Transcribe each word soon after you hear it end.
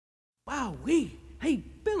Wowee! Hey,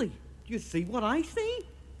 Billy, you see what I see?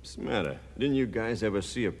 What's the matter? Didn't you guys ever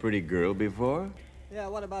see a pretty girl before? Yeah,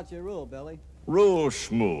 what about your rule, Billy? Rule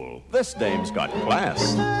schmool. This dame's got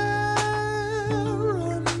class.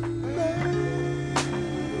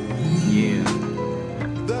 Yeah.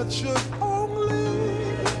 That should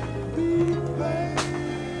only be played.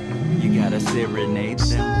 You gotta serenade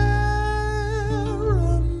them.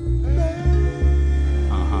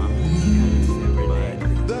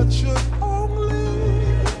 That should only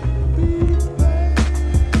be played.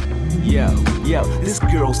 Yo, this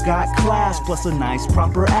girl's got class, plus a nice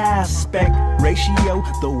proper aspect ratio.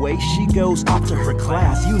 The way she goes off to her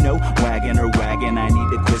class, you know, wagging her wagon. I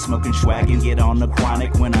need to quit smoking swag and get on the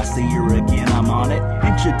chronic. When I see her again, I'm on it.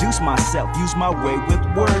 Introduce myself, use my way with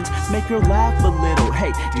words, make her laugh a little.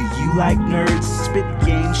 Hey, do you like nerds? Spit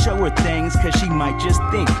game, show her things, cause she might just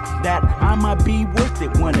think that I might be worth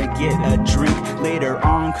it. Wanna get a drink later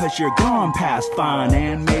on, cause you're gone past fine.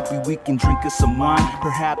 And maybe we can drink us some wine,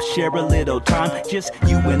 perhaps share a little time, just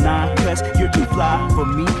you and I, cause you're too fly for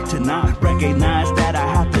me to not recognize that I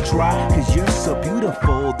have to try. Cause you're so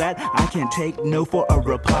beautiful that I can't take no for a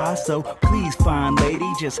reply. So please, fine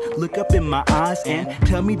lady, just look up in my eyes and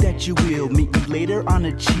tell me that you will meet me later on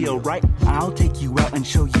a chill, right? I'll take you out and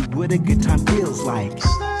show you what a good time feels like.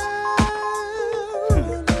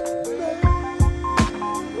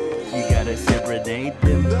 You gotta serenade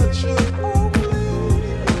them. That should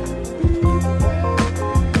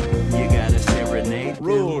You gotta serenade them.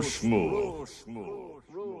 Rule schmool.